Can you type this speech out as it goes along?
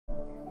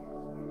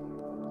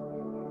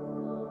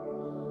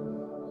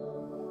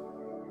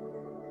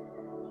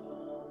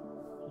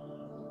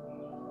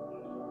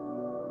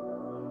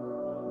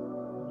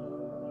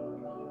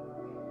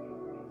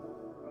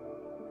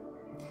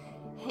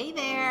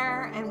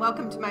and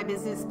welcome to my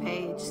business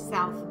page,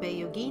 South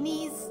Bay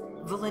Yoginis,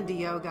 Valinda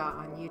Yoga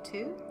on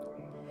YouTube.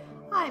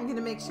 I'm going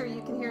to make sure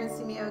you can hear and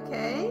see me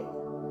okay.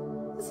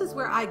 This is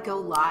where I go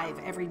live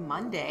every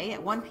Monday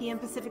at 1 p.m.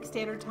 Pacific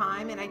Standard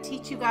Time, and I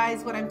teach you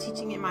guys what I'm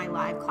teaching in my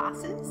live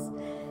classes.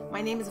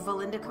 My name is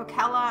Valinda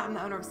Kokella. I'm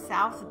the owner of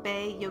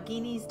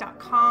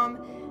SouthBayYoginis.com,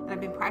 and I've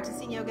been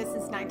practicing yoga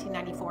since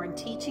 1994 and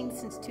teaching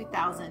since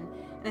 2000.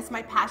 And it's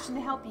my passion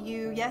to help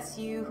you, yes,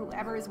 you,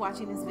 whoever is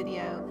watching this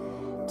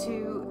video,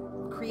 to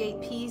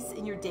create peace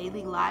in your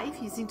daily life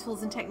using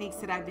tools and techniques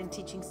that I've been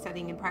teaching,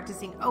 studying, and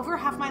practicing over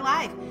half my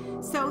life.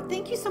 So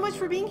thank you so much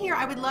for being here.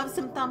 I would love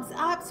some thumbs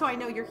up so I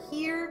know you're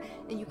here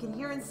and you can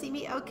hear and see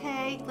me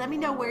okay. Let me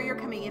know where you're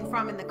coming in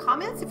from in the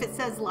comments. If it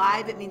says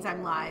live, it means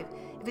I'm live.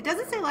 If it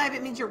doesn't say live,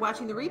 it means you're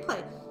watching the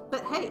replay.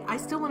 But hey, I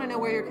still want to know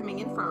where you're coming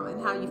in from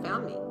and how you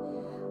found me.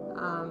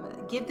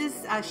 Give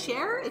this a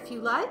share if you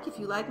like. If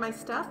you like my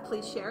stuff,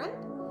 please share it.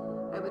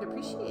 I would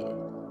appreciate it.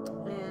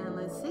 And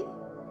let's see.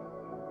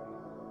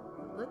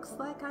 Looks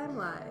like I'm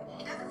live.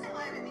 It doesn't say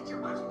live, it means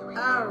you're watching the replay.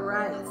 All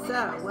right,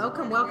 so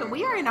welcome.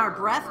 We are in our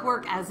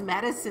Breathwork as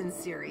Medicine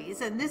series,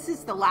 and this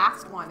is the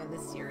last one in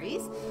this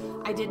series.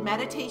 I did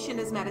Meditation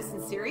as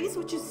Medicine series,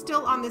 which is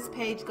still on this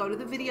page. Go to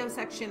the video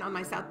section on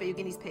my South Bay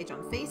Yoginis page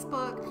on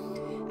Facebook,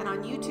 and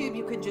on YouTube,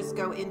 you can just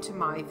go into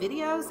my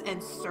videos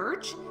and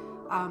search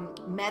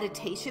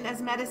Meditation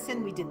as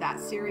Medicine. We did that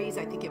series.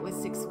 I think it was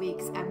 6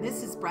 weeks, and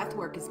this is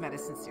Breathwork as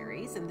Medicine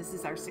series, and this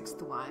is our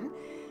 6th one.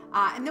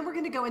 And then we're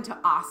going to go into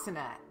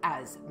asana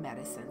as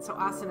medicine. So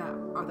asana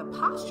are the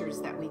postures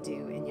that we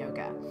do in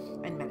yoga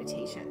and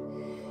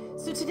meditation.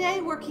 So today,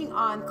 working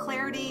on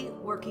clarity,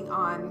 working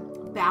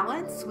on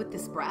balance with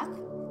this breath.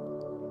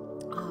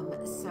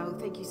 So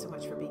thank you so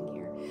much for being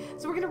here.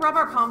 So we're going to rub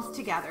our palms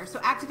together.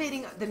 So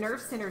activating the nerve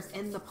centers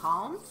in the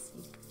palms,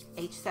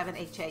 H7,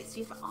 H8. So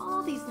you have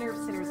all these nerve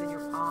centers in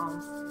your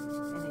palms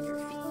and in your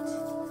feet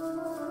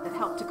that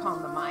help to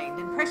calm the mind.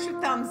 And press your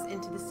thumbs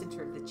into the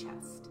center of the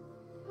chest.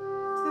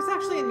 There's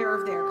actually a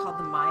nerve there called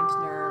the mind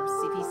nerve,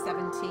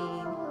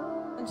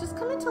 CP17. And just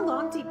come into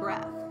long, deep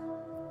breath.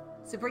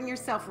 So bring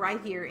yourself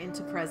right here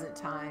into present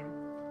time.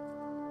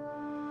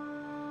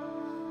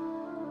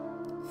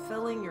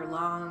 Filling your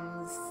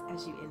lungs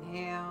as you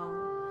inhale.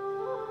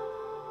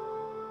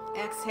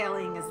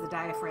 Exhaling as the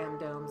diaphragm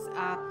domes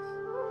up.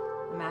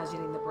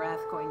 Imagining the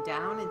breath going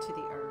down into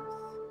the earth.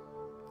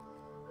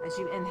 As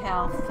you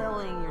inhale,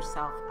 filling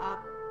yourself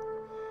up.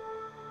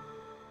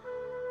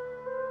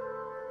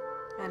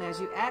 And as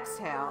you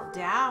exhale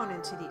down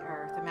into the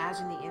earth,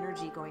 imagine the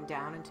energy going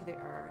down into the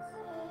earth.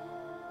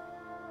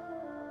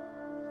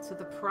 So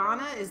the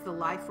prana is the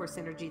life force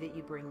energy that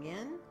you bring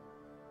in.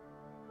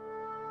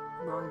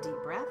 Long,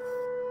 deep breath.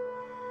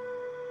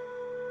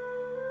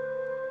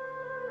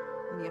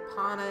 And the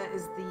apana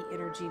is the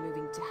energy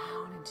moving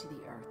down into the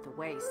earth, the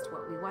waste,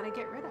 what we want to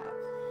get rid of.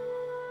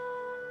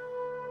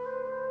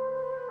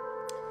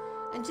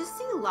 And just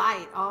see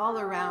light all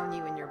around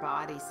you in your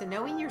body. So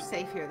knowing you're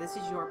safe here, this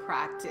is your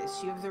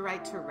practice. You have the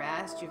right to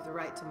rest. You have the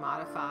right to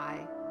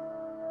modify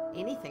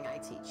anything I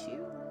teach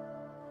you.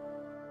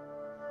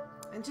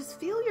 And just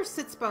feel your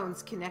sits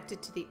bones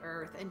connected to the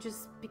earth and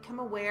just become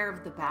aware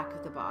of the back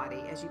of the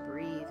body as you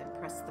breathe and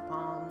press the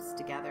palms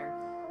together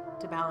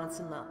to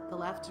balance in the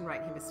left and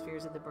right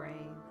hemispheres of the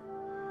brain.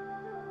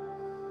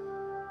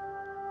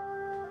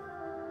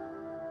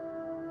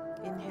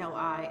 Inhale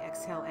I,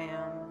 exhale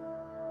am.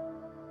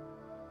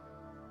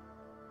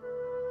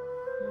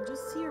 And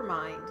just see your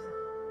mind.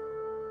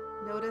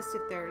 Notice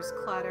if there's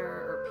clutter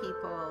or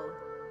people.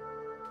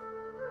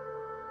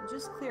 And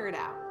just clear it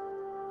out.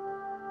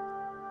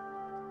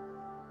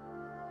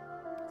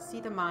 See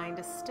the mind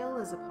as still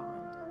as a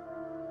pond.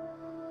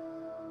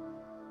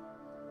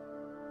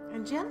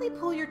 And gently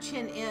pull your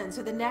chin in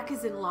so the neck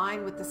is in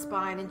line with the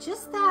spine. And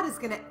just that is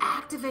going to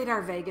activate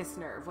our vagus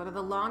nerve, one of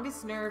the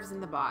longest nerves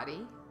in the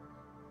body.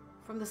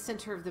 From the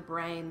center of the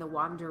brain, the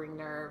wandering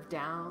nerve,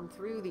 down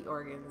through the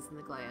organs and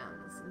the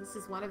glands. And this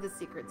is one of the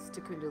secrets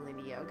to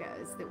Kundalini Yoga,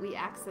 is that we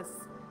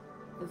access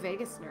the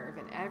vagus nerve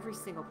in every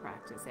single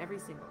practice, every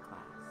single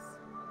class.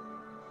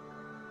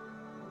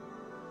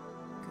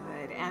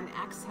 Good. And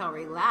exhale,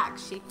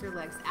 relax, shake your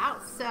legs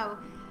out. So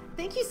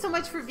thank you so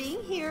much for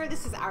being here.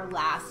 This is our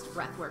last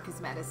Breathwork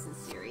as Medicine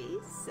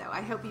series. So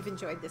I hope you've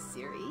enjoyed this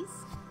series.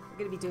 We're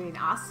going to be doing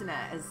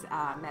asana as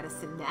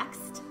medicine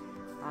next,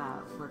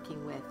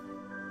 working with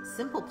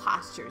simple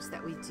postures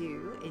that we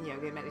do in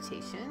yoga and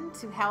meditation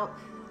to help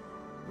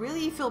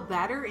really feel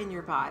better in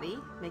your body,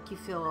 make you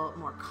feel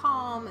more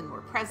calm and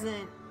more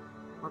present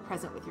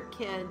with your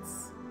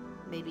kids.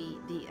 Maybe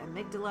the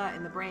amygdala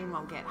in the brain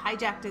won't get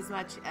hijacked as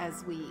much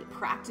as we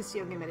practice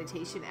yoga and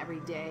meditation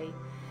every day.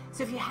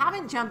 So if you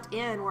haven't jumped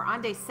in, we're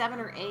on day 7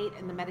 or 8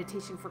 in the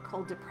meditation for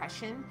cold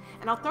depression.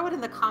 And I'll throw it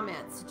in the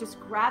comments. Just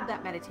grab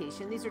that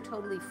meditation. These are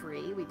totally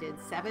free. We did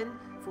 7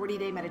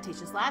 40-day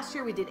meditations last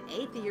year. We did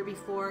 8 the year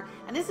before.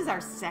 And this is our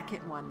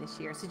 2nd one this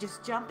year. So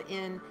just jump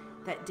in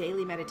that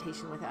daily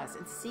meditation with us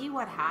and see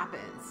what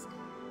happens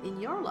in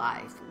your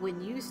life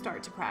when you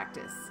start to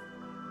practice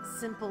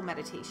simple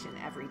meditation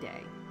every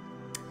day.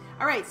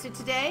 All right, so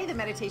today the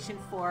meditation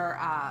for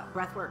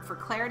breathwork for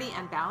clarity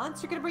and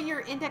balance. You're going to bring your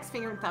index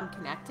finger and thumb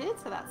connected,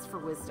 so that's for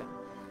wisdom.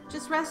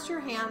 Just rest your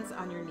hands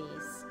on your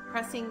knees,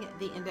 pressing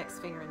the index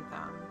finger and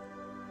thumb.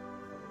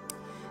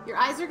 Your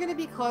eyes are going to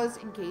be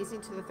closed and gazing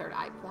to the third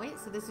eye point.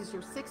 So this is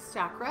your sixth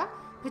chakra,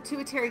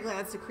 pituitary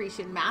gland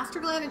secretion, master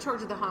gland in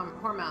charge of the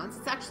hormones.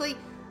 It's actually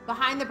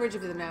behind the bridge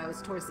of the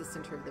nose towards the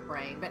center of the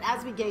brain. But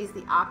as we gaze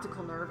the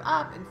optical nerve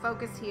up and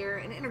focus here,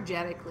 and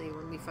energetically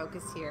when we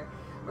focus here,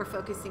 we're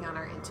focusing on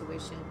our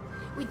intuition.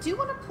 We do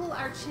want to pull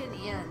our chin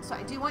in. So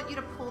I do want you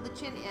to pull the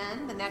chin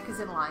in. The neck is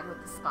in line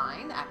with the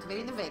spine,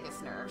 activating the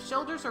vagus nerve.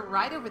 Shoulders are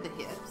right over the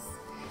hips.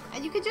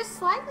 And you can just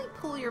slightly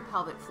pull your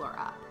pelvic floor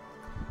up.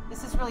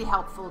 This is really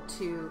helpful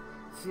to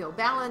feel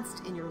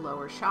balanced in your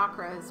lower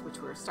chakras, which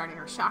we're starting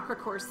our chakra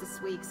course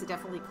this week. So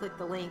definitely click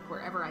the link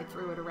wherever I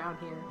threw it around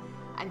here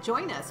and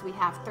join us. We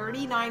have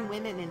 39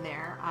 women in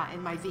there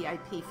in my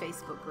VIP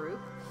Facebook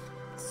group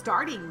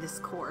starting this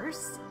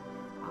course.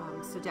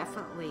 So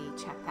definitely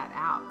check that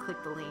out.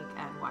 Click the link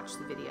and watch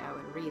the video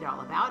and read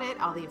all about it.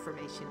 All the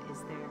information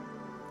is there.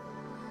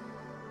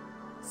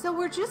 So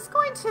we're just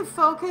going to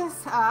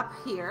focus up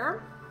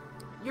here.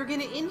 You're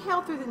going to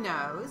inhale through the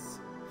nose.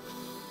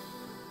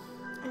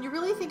 And you're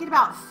really thinking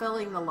about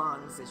filling the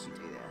lungs as you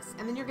do this.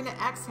 And then you're going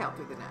to exhale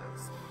through the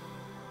nose.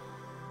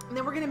 And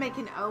then we're going to make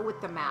an O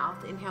with the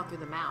mouth. Inhale through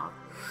the mouth.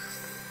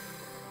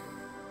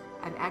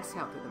 And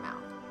exhale through the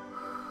mouth.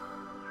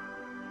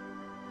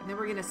 And then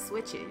we're going to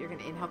switch it. You're going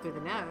to inhale through the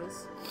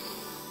nose.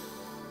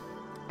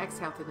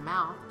 Exhale through the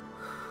mouth.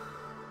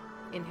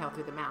 Inhale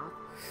through the mouth.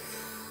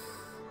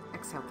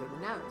 Exhale through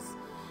the nose.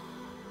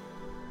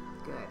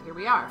 Good. Here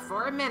we are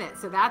for a minute.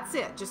 So that's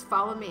it. Just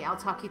follow me. I'll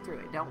talk you through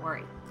it. Don't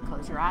worry.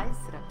 Close your eyes.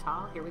 Sit up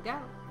tall. Here we go.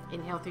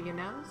 Inhale through your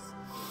nose.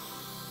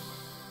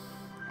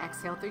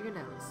 Exhale through your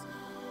nose.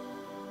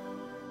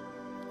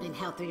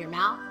 Inhale through your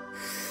mouth.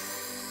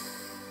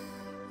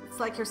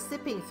 It's like you're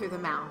sipping through the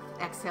mouth.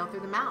 Exhale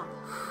through the mouth.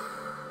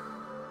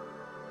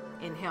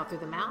 Inhale through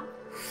the mouth.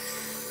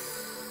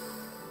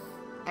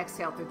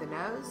 Exhale through the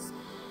nose.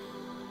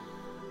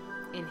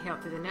 Inhale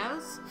through the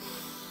nose.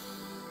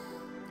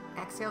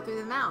 Exhale through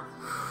the mouth.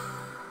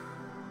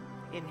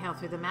 Inhale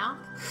through the mouth.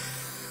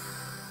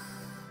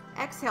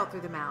 Exhale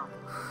through the mouth.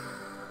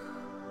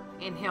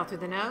 Inhale through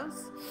the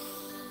nose.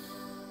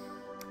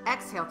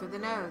 Exhale through the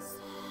nose.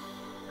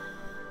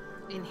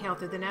 Inhale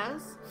through the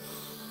nose.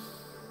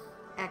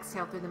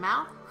 Exhale through the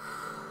mouth.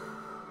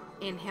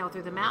 Inhale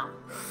through the mouth.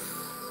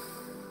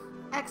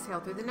 Exhale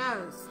through the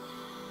nose.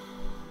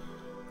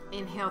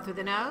 Inhale through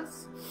the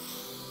nose.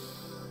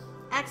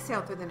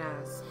 Exhale through the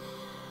nose.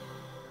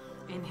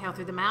 Inhale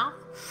through the mouth.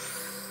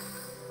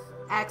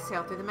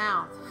 Exhale through the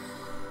mouth.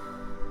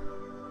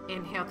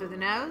 Inhale through the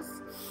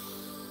nose.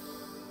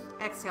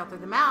 Exhale through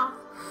the mouth.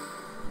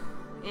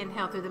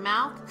 Inhale through the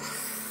mouth.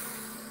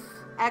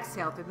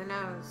 Exhale through the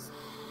nose.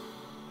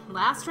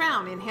 Last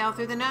round. Inhale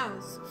through the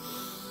nose.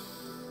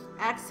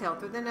 Exhale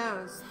through the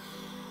nose.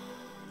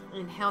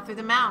 Inhale through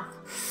the mouth.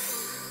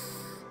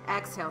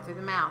 Exhale through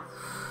the mouth.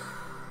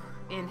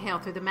 Inhale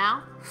through the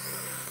mouth.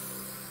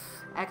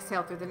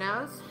 Exhale through the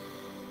nose.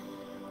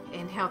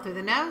 Inhale through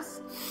the nose.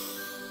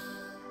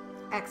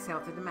 Exhale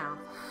through the mouth.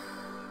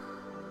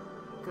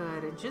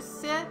 Good. And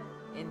just sit.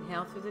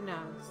 Inhale through the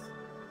nose.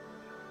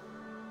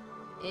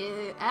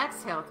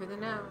 Exhale through the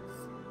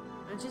nose.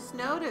 And just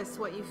notice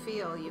what you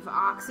feel. You've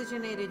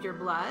oxygenated your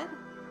blood.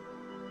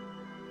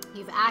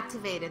 You've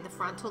activated the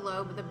frontal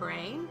lobe of the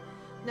brain.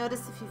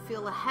 Notice if you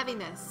feel a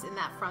heaviness in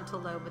that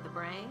frontal lobe of the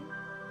brain.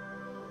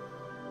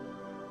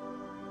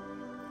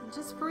 And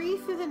just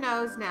breathe through the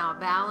nose now,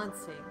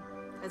 balancing.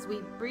 As we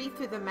breathe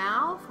through the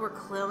mouth, we're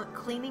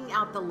cleaning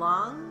out the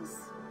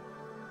lungs.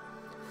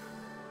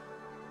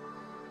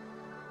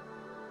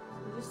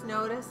 So just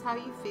notice how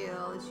you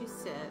feel as you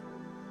sit.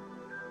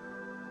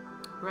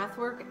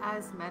 Breathwork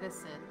as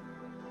medicine.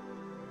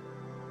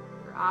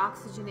 You're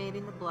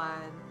oxygenating the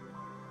blood.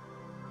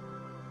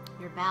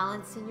 You're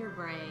balancing your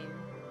brain.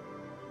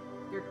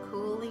 You're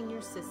cooling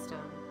your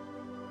system.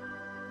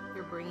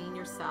 You're bringing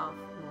yourself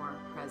more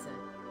present.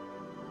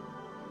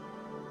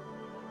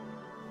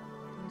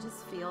 And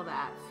just feel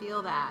that.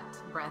 Feel that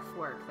breath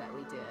work that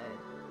we did.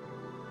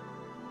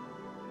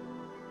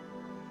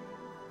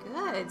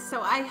 Good.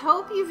 So I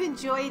hope you've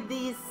enjoyed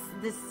this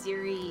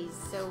series.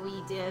 So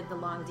we did the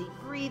long deep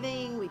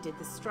breathing. We did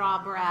the straw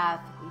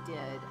breath. We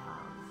did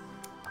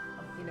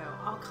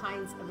all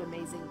kinds of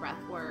amazing breath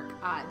work.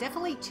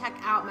 Definitely check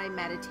out my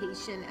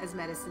meditation as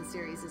medicine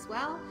series as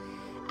well.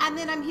 And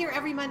then I'm here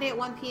every Monday at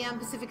 1 p.m.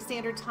 Pacific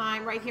Standard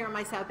Time right here on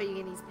my South Bay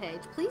Unis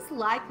page. Please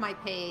like my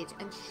page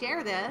and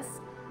share this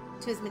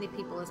to as many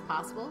people as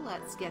possible.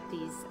 Let's get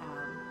this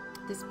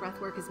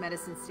Breathwork as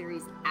Medicine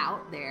series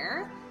out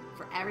there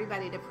for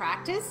everybody to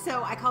practice.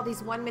 So I call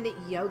these 1-minute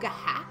yoga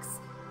hacks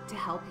to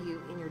help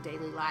you in your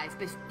daily life.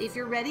 But if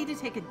you're ready to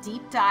take a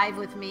deep dive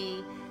with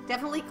me,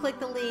 definitely click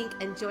the link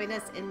and join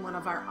us in one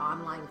of our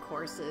online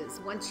courses.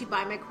 Once you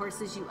buy my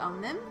courses, you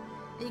own them,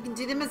 and you can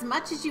do them as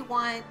much as you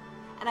want,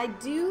 And I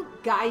do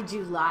guide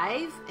you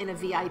live in a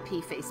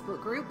VIP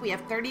Facebook group. We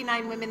have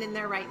 39 women in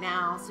there right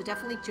now, so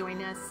definitely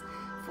join us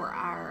for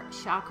our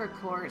chakra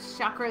course.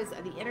 Chakras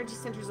are the energy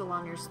centers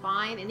along your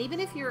spine, and even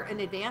if you're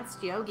an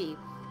advanced yogi,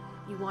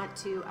 you want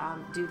to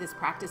do this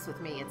practice with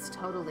me. It's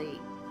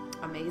totally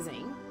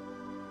amazing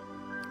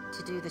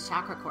to do the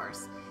chakra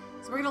course.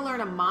 So we're going to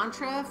learn a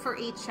mantra for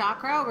each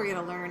chakra. We're going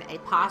to learn a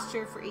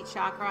posture for each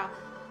chakra,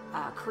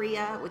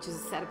 Kriya, which is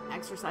a set of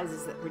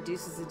exercises that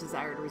produces a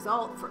desired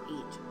result for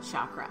each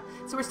chakra.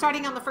 So we're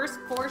starting on the first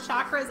 4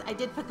 chakras. I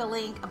did put the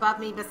link above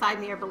me, beside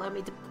me, or below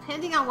me,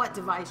 depending on what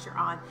device you're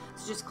on.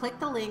 So just click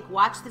the link,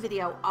 watch the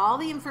video. All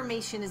the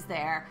information is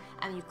there,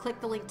 and you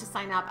click the link to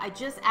sign up. I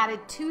just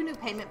added 2 new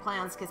payment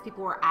plans because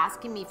people were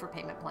asking me for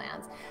payment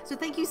plans. So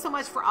thank you so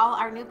much for all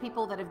our new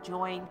people that have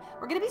joined.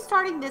 We're going to be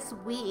starting this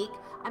week.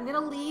 I'm going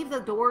to leave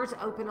the doors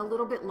open a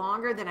little bit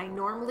longer than I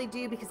normally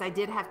do because I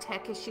did have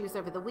tech issues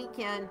over the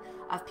weekend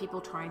of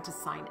people trying to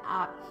sign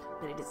up,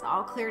 but it is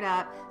all cleared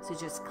up. So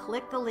just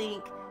click the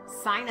link,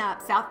 sign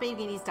up,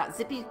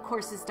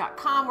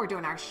 southbayunis.zippycourses.com. We're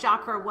doing our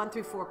chakra 1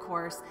 through 4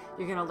 course.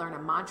 You're going to learn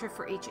a mantra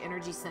for each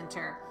energy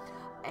center,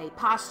 a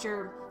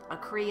posture, a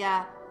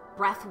kriya,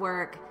 breath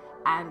work,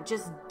 and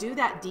just do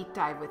that deep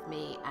dive with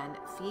me and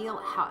feel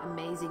how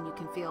amazing you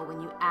can feel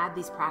when you add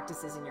these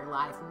practices in your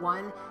life.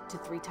 1 to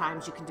 3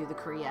 times you can do the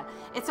kriya.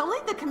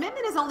 The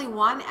commitment is only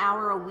 1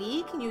 hour a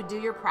week, and you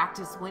do your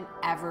practice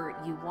whenever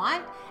you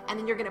want. And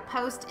then you're going to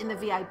post in the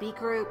VIP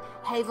group,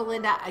 hey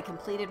Valinda, I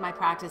completed my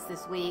practice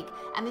this week.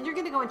 And then you're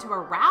going to go into a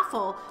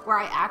raffle where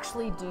I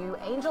actually do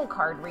angel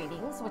card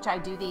readings, which I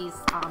do these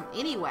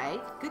anyway.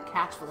 Good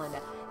catch,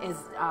 Valinda.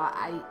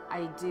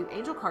 I do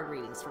angel card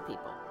readings for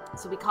people.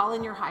 So we call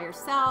in your higher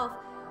self,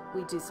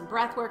 we do some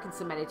breath work and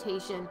some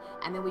meditation,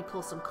 and then we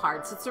pull some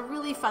cards. It's a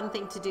really fun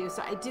thing to do.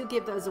 So I do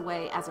give those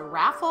away as a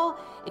raffle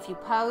if you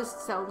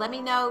post. So let me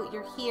know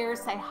you're here,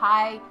 say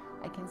hi.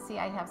 I can see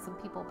I have some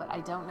people, but I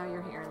don't know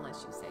you're here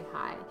unless you say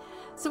hi.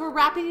 So we're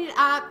wrapping it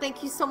up.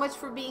 Thank you so much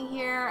for being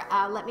here.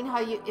 Let me know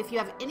if you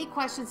have any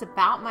questions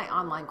about my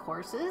online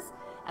courses.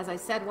 As I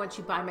said, once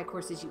you buy my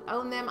courses, you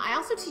own them. I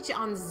also teach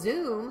on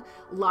Zoom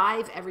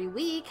live every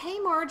week. Hey,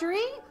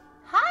 Marjorie.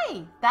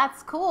 Hi,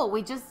 that's cool.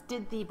 We just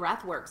did the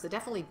breath work, so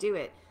definitely do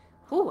it.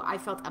 Ooh, I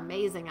felt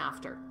amazing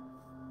after.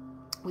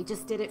 We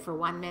just did it for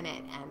 1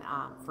 minute and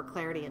for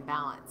clarity and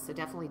balance. So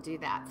definitely do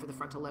that for the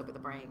frontal lobe of the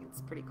brain.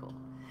 It's pretty cool.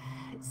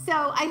 So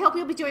I hope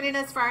you'll be joining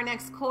us for our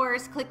next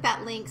course. Click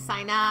that link,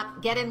 sign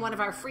up, get in one of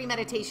our free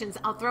meditations.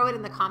 I'll throw it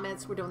in the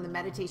comments. We're doing the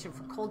meditation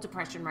for cold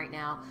depression right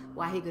now.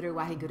 Waheguru,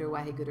 Waheguru,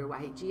 Waheguru,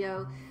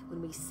 Wahegio. When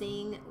we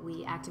sing,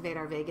 we activate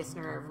our vagus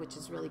nerve, which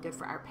is really good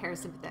for our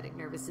parasympathetic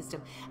nervous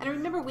system. And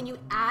remember, when you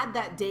add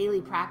that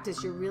daily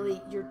practice,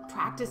 you're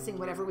practicing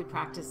whatever we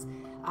practice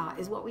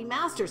is what we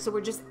master. So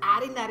we're just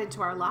adding that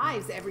into our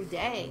lives every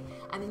day.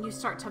 And then you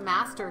start to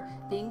master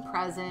being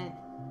present,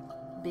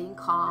 being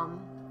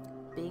calm,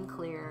 being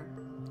clear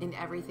in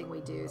everything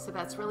we do. So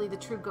that's really the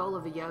true goal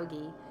of a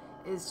yogi,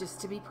 is just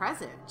to be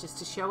present, just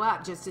to show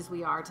up just as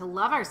we are, to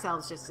love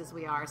ourselves just as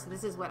we are. So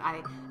this is what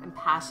I am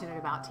passionate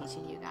about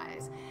teaching you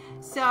guys.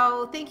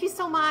 So thank you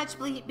so much.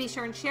 Be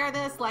sure and share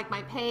this, like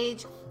my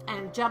page,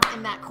 and jump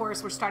in that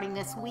course. We're starting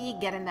this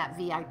week. Get in that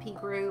VIP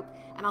group,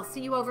 and I'll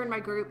see you over in my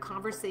group,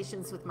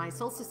 Conversations with My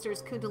Soul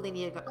Sisters,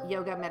 Kundalini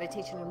Yoga,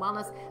 Meditation, and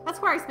Wellness. That's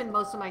where I spend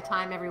most of my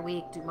time every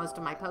week, do most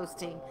of my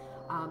posting.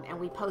 And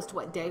we post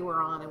what day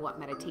we're on and what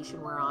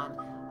meditation we're on.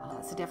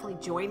 So definitely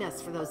join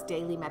us for those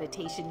daily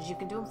meditations. You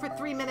can do them for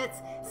 3 minutes,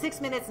 6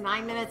 minutes,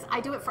 9 minutes.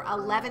 I do it for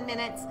 11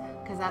 minutes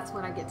because that's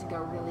when I get to go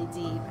really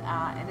deep.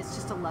 And it's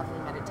just a lovely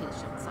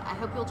meditation. So I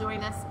hope you'll join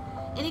us.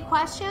 Any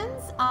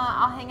questions?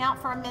 I'll hang out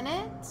for a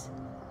minute.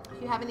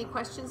 If you have any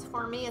questions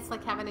for me, it's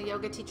like having a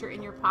yoga teacher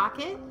in your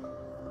pocket.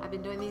 I've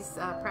been doing these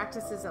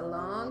practices a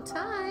long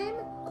time.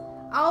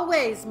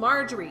 Always,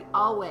 Marjorie,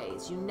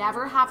 always. You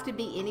never have to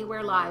be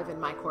anywhere live in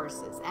my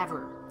courses,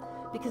 ever.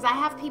 Because I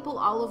have people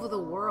all over the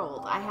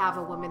world. I have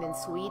a woman in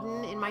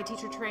Sweden in my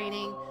teacher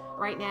training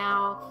right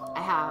now.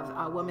 I have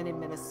a woman in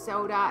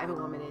Minnesota. I have a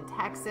woman in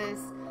Texas.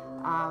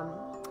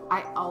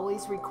 I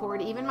always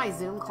record, even my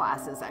Zoom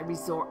classes, I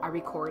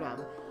record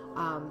them.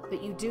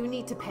 But you do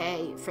need to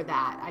pay for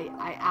that.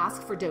 I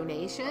ask for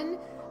donation.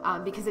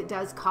 Because it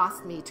does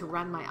cost me to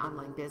run my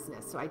online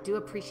business. So I do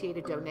appreciate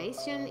a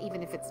donation,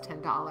 even if it's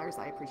 $10,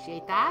 I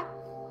appreciate that.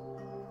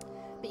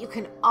 But you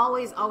can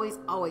always, always,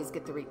 always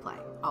get the replay,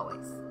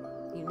 always.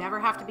 You never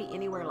have to be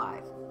anywhere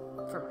live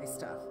for my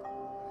stuff.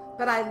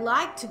 But I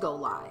like to go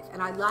live, and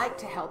I like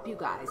to help you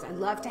guys. I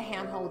love to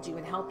handhold you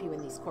and help you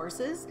in these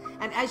courses.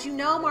 And as you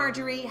know,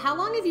 Marjorie, how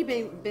long have you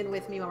been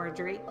with me,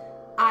 Marjorie?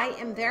 I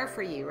am there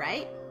for you,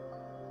 right?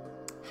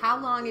 How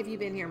long have you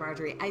been here,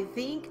 Marjorie? I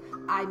think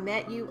I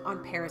met you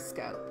on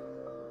Periscope.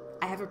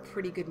 I have a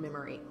pretty good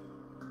memory.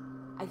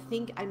 I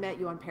think I met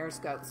you on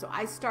Periscope. So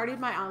I started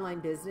my online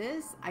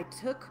business. I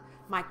took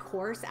my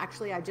course.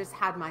 Actually, I just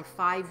had my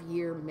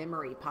 5-year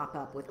memory pop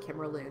up with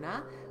Kimra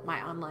Luna,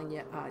 my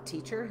online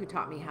teacher who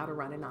taught me how to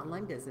run an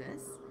online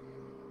business.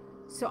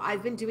 So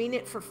I've been doing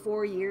it for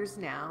 4 years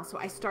now. So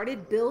I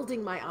started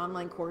building my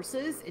online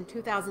courses in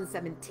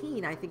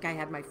 2017. I think I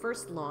had my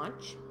first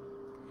launch.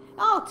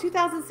 Oh,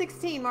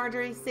 2016,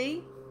 Marjorie,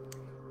 see?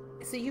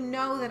 So you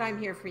know that I'm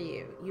here for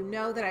you. You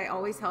know that I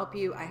always help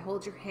you. I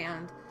hold your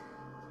hand.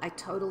 I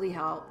totally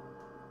help.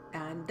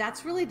 And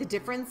that's really the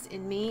difference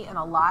in me and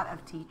a lot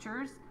of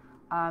teachers.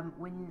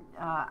 When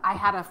I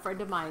had a friend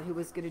of mine who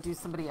was going to do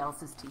somebody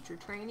else's teacher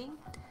training.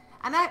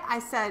 And I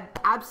said,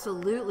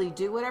 absolutely,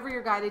 do whatever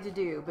you're guided to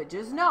do. But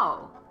just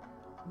know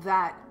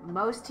that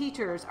most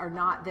teachers are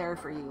not there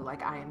for you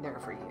like I am there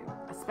for you,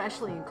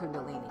 especially in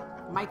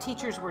Kundalini. My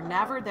teachers were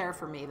never there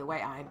for me the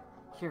way I'm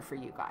here for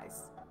you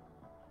guys.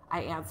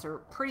 I answer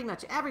pretty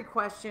much every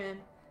question.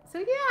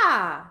 So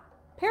yeah,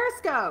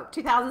 Periscope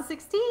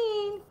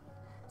 2016.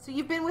 So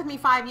you've been with me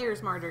 5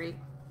 years, Marjorie.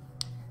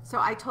 So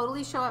I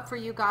totally show up for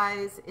you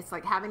guys. It's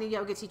like having a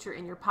yoga teacher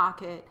in your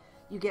pocket.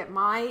 You get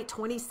my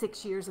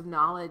 26 years of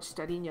knowledge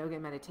studying yoga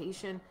and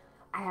meditation.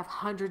 I have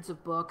hundreds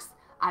of books.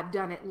 I've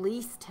done at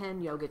least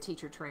 10 yoga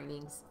teacher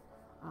trainings.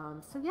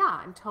 So yeah,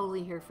 I'm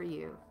totally here for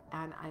you.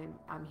 And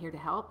I'm here to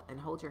help and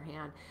hold your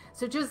hand.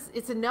 So just,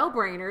 it's a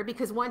no-brainer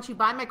because once you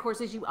buy my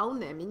courses, you own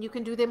them and you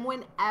can do them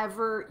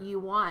whenever you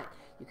want.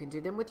 You can do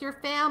them with your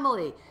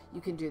family. You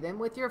can do them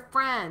with your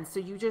friends. So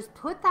you just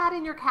put that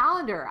in your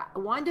calendar.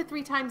 1 to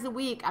 3 times a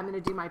week, I'm going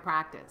to do my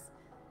practice.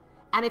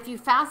 And if you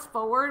fast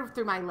forward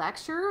through my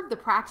lecture, the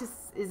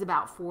practice is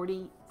about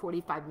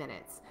 45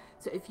 minutes.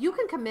 So if you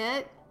can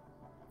commit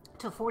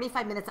to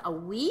 45 minutes a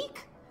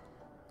week,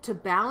 to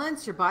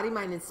balance your body,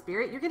 mind, and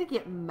spirit, you're going to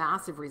get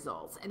massive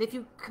results. And if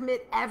you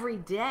commit every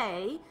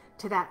day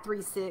to that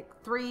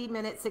 3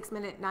 minute, 6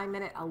 minute, 9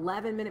 minute,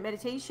 11 minute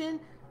meditation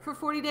for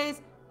 40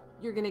 days,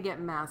 you're going to get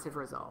massive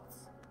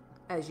results.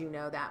 As you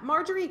know that.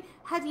 Marjorie,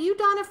 have you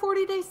done a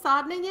 40-day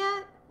sadhana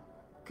yet?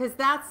 Because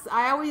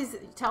I always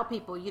tell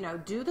people,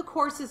 do the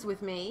courses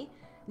with me.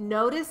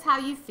 Notice how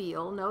you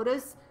feel.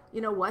 Notice,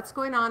 what's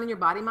going on in your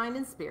body, mind,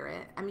 and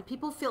spirit. I mean,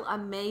 people feel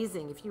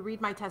amazing. If you read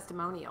my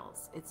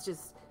testimonials, it's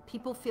just,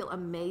 people feel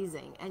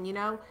amazing. And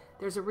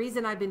there's a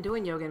reason I've been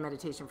doing yoga and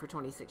meditation for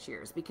 26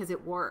 years because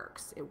it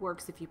works. It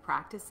works if you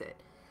practice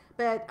it.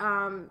 But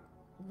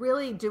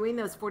really doing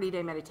those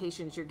 40-day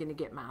meditations, you're going to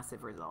get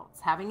massive results.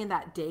 Having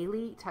that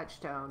daily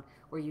touchstone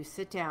where you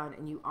sit down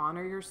and you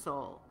honor your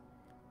soul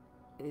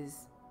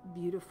is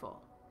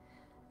beautiful.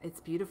 It's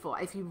beautiful.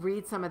 If you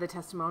read some of the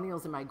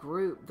testimonials in my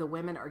group, the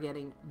women are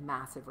getting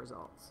massive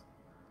results.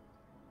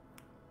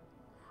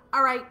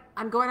 All right,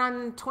 I'm going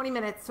on 20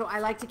 minutes, so I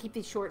like to keep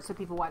these short so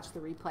people watch the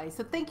replay.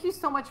 So thank you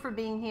so much for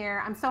being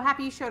here. I'm so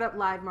happy you showed up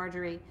live,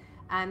 Marjorie.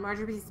 And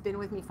Marjorie's been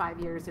with me 5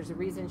 years. There's a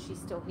reason she's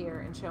still here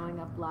and showing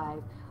up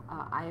live.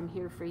 I am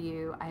here for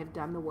you. I have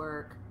done the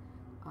work,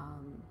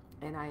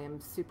 and I am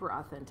super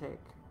authentic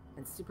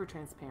and super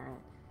transparent.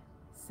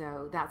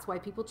 So that's why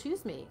people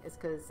choose me, is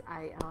because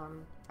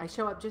I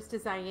show up just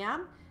as I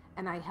am,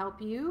 and I help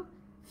you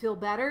feel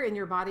better in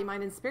your body,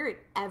 mind, and spirit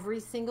every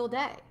single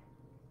day.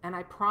 And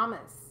I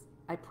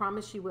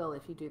promise you will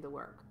if you do the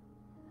work.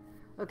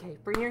 Okay,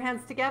 bring your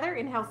hands together.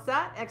 Inhale,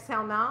 Sat.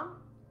 Exhale,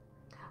 Nam.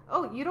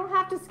 Oh, you don't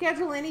have to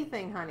schedule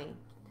anything, honey.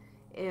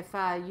 If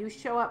you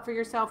show up for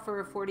yourself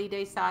for a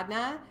 40-day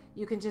sadhana,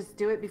 you can just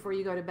do it before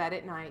you go to bed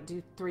at night.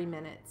 Do 3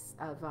 minutes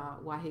of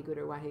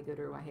Waheguru,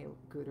 Waheguru,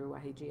 Waheguru,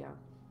 Waheguru.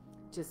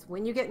 Just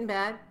when you get in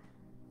bed,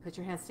 put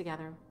your hands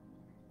together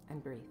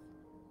and breathe.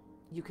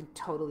 You can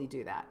totally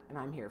do that, and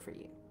I'm here for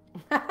you.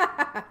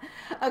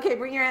 Okay,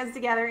 bring your hands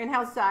together.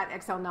 Inhale, Sat.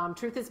 Exhale, Nam.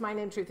 Truth is my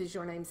name. Truth is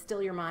your name.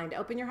 Still your mind.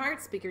 Open your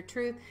heart. Speak your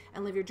truth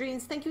and live your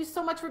dreams. Thank you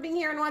so much for being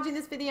here and watching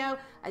this video.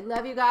 I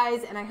love you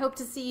guys, and I hope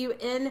to see you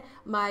in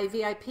my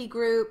VIP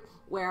group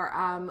where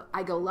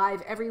I go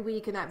live every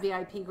week in that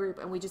VIP group,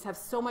 and we just have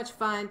so much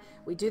fun.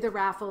 We do the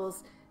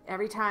raffles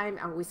every time.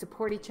 We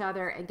support each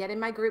other, and get in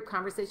my group,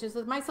 Conversations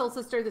with My Soul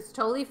Sister. That's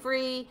totally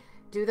free.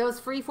 Do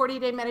those free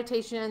 40-day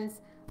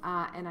meditations,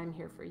 and I'm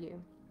here for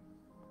you.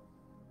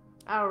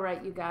 All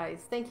right, you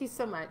guys. Thank you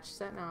so much.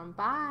 Satnam.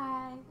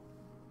 Bye.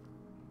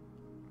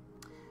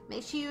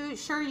 Make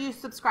sure you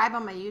subscribe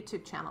on my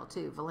YouTube channel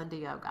too, Valinda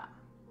Yoga.